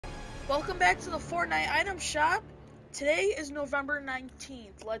Welcome back to the Fortnite item shop. Today is November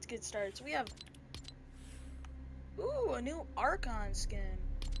 19th. Let's get started. So we have, a new Archon skin.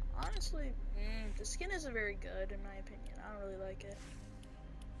 Honestly, the skin isn't very good in my opinion. I don't really like it.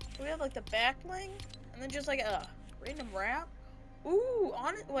 So we have like the back bling, and then just like a random wrap.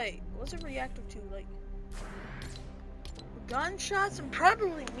 Wait, what's it reactive to? Like gunshots and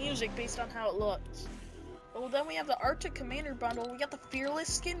probably music based on how it looks. Well, then we have the Arctic Commander bundle. We got the Fearless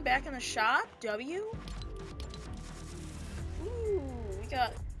skin back in the shop. W. We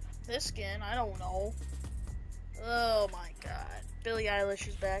got this skin. I don't know. Oh my god. Billie Eilish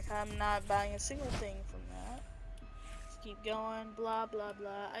is back. I'm not buying a single thing from that. Let's keep going. Blah, blah,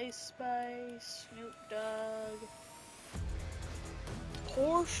 blah. Ice Spice. Snoop Dogg.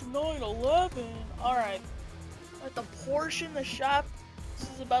 Porsche 911. Alright. At the Porsche in the shop.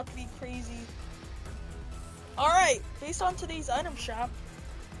 This is about to be crazy. Alright, based on today's item shop,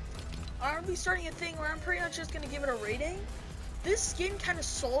 I'm going to be starting a thing where I'm pretty much just going to give it a rating. This skin kind of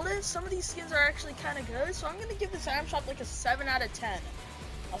sold it. Some of these skins are actually kind of good, so I'm going to give this item shop like a 7 out of 10.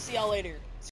 I'll see y'all later.